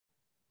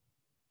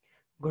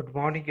Good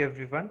morning,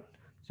 everyone.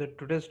 So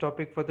today's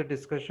topic for the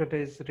discussion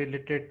is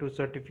related to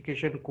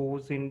certification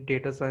course in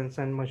data science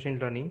and machine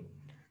learning.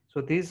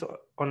 So this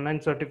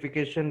online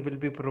certification will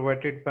be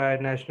provided by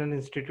National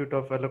Institute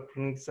of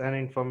Electronics and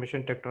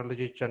Information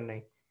Technology,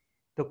 Chennai.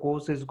 The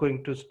course is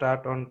going to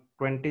start on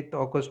 20th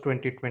August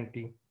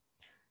 2020.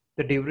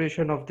 The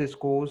duration of this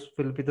course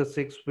will be the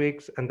 6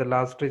 weeks and the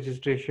last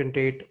registration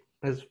date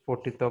is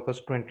 14th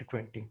August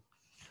 2020.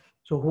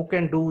 So who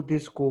can do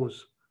this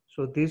course?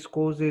 So this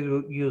course is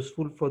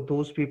useful for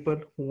those people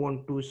who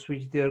want to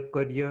switch their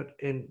career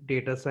in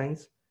data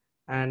science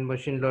and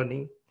machine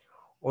learning.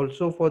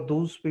 Also for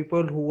those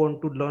people who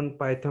want to learn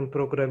Python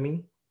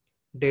programming,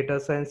 data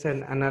science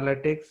and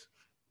analytics,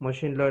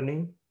 machine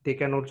learning, they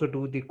can also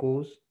do the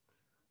course.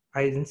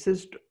 I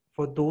insist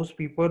for those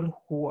people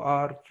who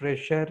are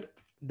fresher,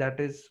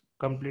 that is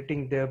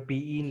completing their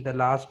BE in the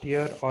last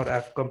year or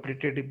have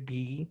completed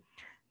BE,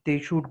 they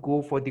should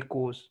go for the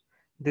course.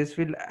 This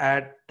will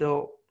add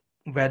the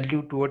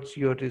value towards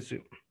your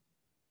resume.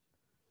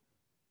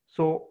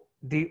 So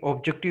the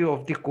objective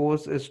of the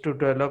course is to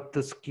develop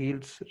the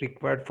skills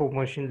required for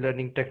machine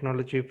learning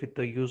technology with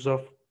the use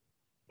of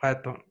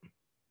Python.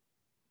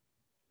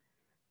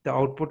 The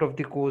output of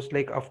the course,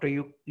 like after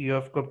you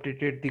have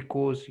completed the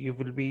course, you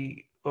will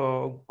be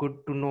good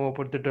to know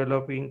about the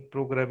developing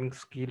programming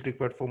skill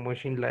required for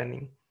machine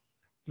learning,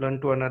 learn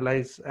to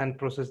analyze and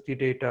process the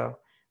data,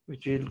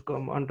 which will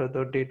come under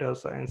the data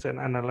science and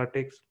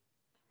analytics,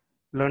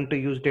 learn to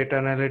use data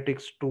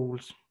analytics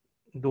tools,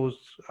 those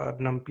are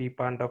numpy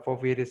panda for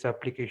various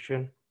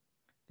application,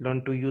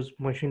 learn to use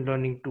machine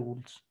learning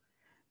tools,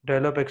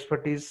 develop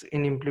expertise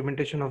in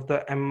implementation of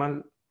the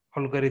ML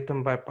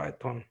algorithm by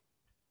Python.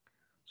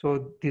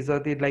 So these are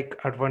the like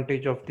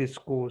advantage of this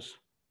course.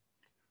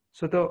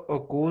 So the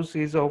course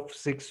is of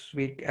 6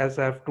 weeks, as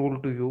I have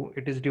told to you.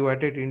 It is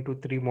divided into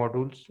three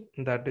modules.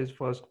 That is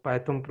first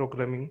Python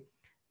programming,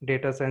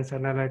 data science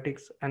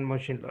analytics, and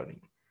machine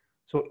learning.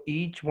 So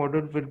each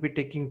module will be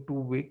taking 2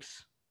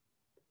 weeks,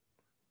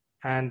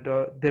 and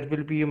there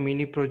will be a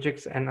mini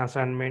projects and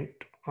assignment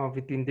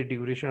within the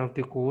duration of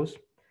the course.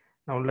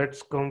 Now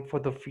let's come for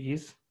the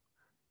fees.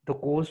 The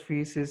course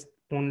fees is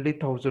only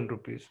 1,000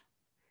 rupees.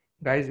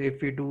 Guys, if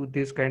we do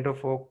this kind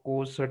of a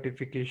course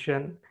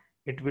certification,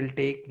 it will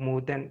take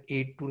more than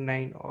 8 to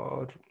 9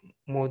 or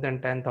more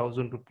than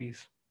 10,000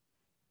 rupees.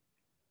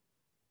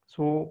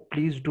 So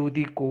please do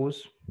the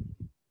course.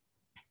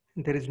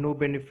 There is no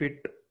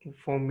benefit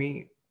for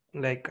me,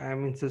 like I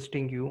am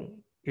insisting you.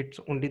 It's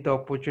only the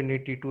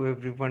opportunity to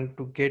everyone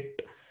to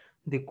get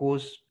the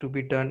course to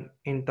be done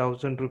in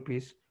 1,000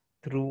 rupees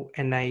through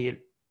NIELIT.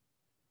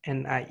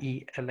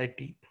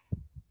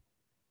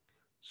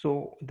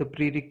 So the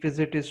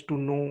prerequisite is to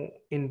know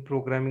in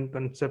programming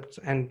concepts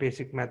and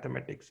basic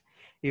mathematics.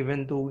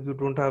 Even though you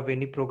don't have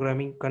any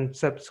programming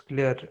concepts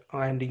clear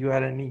and you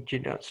are an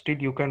engineer, still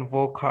you can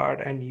work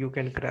hard and you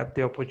can grab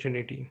the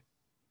opportunity.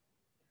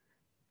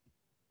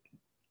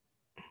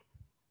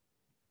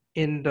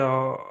 In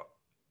the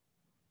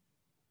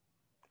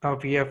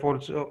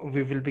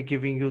we will be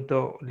giving you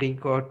the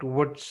link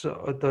towards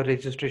the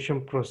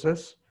registration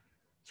process.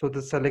 So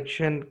the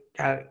selection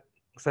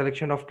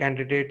of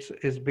candidates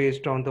is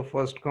based on the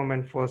first come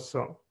and first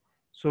serve.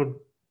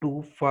 So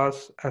do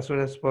fast as soon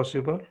as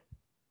possible.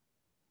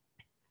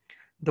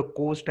 The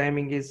course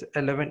timing is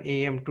 11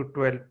 a.m. to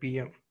 12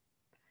 p.m.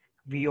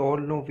 We all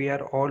know we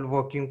are all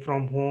working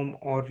from home,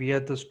 or we are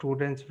the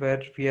students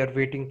where we are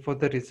waiting for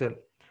the result.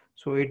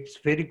 So it's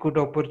very good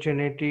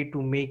opportunity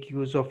to make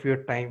use of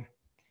your time.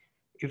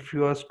 If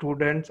you are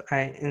students,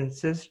 I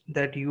insist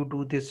that you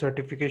do this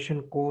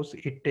certification course.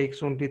 It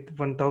takes only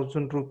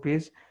 1,000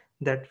 rupees.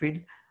 That will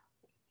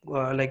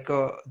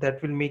that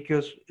will make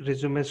your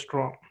resume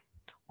strong.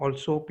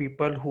 Also,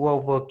 people who are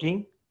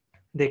working,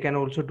 they can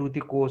also do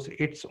the course.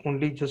 It's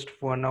only just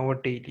 1 hour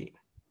daily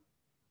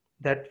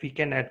that we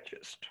can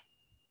adjust.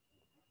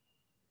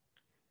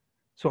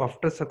 So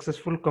after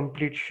successful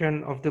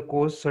completion of the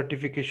course,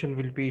 certification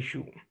will be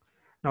issued.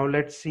 Now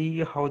let's see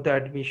how the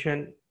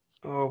admission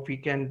we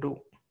can do.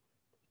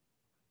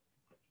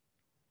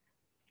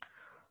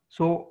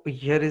 So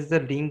here is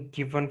the link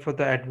given for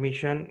the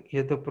admission.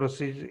 Here the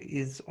process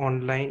is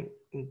online.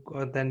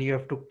 Then you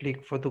have to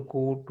click for the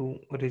go to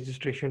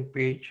registration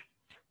page.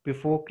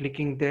 Before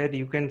clicking there,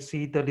 you can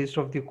see the list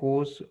of the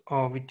course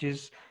which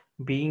is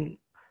being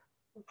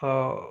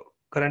uh,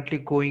 currently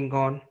going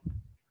on.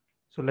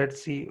 So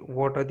let's see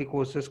what are the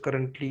courses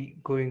currently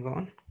going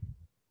on.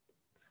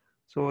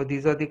 So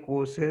these are the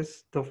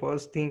courses. The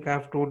first thing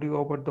I've told you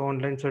about the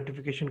online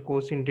certification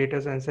course in data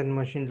science and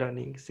machine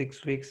learning,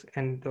 6 weeks,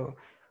 and the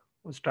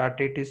start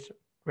date is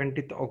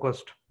 20th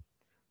August.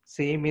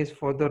 Same is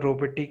for the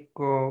robotic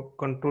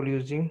control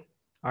using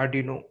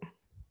Arduino.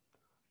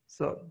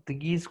 So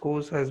these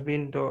course has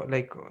been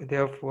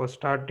their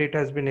start date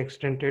has been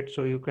extended,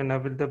 so you can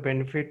avail the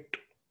benefit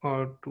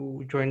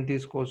to join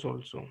this course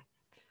also.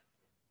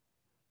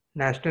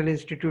 National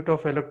Institute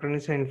of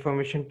Electronics and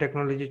Information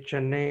Technology,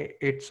 Chennai,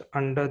 it's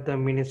under the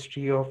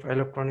Ministry of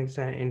Electronics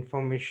and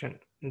Information,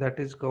 that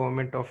is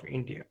Government of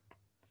India.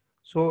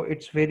 So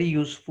it's very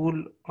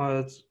useful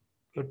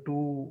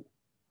to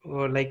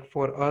like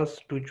for us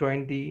to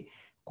join the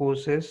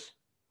courses.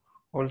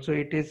 Also,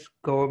 it is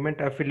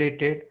government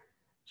affiliated,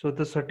 so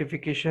the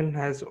certification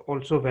has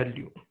also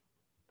value.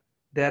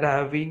 They are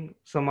having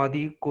some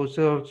other courses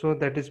also,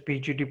 that is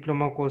PG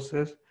diploma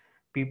courses.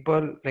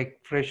 People like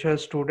fresher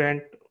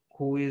student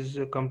who is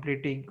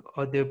completing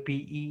their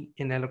PE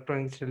in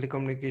electronics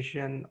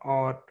telecommunication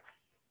or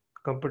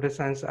computer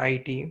science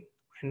IT,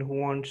 and who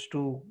wants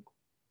to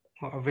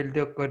build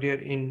their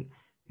career in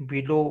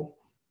below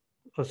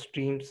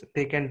streams,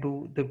 they can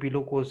do the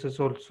below courses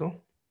also.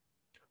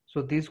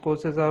 So these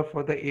courses are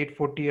for the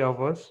 840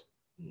 hours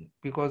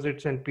because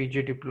it's an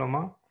PG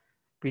diploma.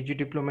 PG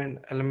diploma in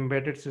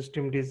embedded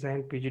system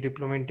design, PG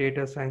diploma in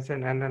data science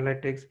and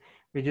analytics,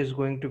 which is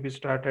going to be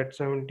start at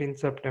 17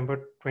 September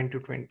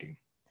 2020.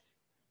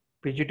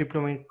 PG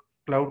diploma in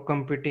cloud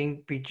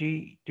computing,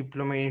 PG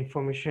diploma in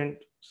information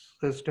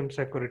system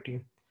security.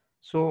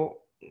 So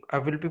I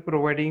will be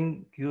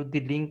providing you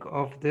the link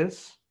of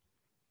this.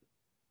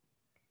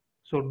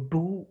 So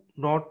do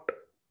not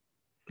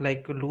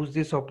like lose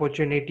this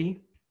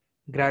opportunity.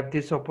 Grab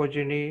this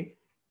opportunity,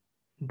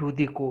 do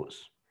the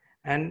course,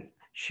 and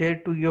share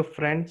to your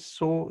friends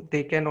so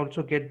they can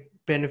also get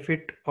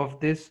benefit of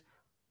this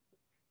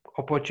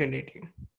opportunity.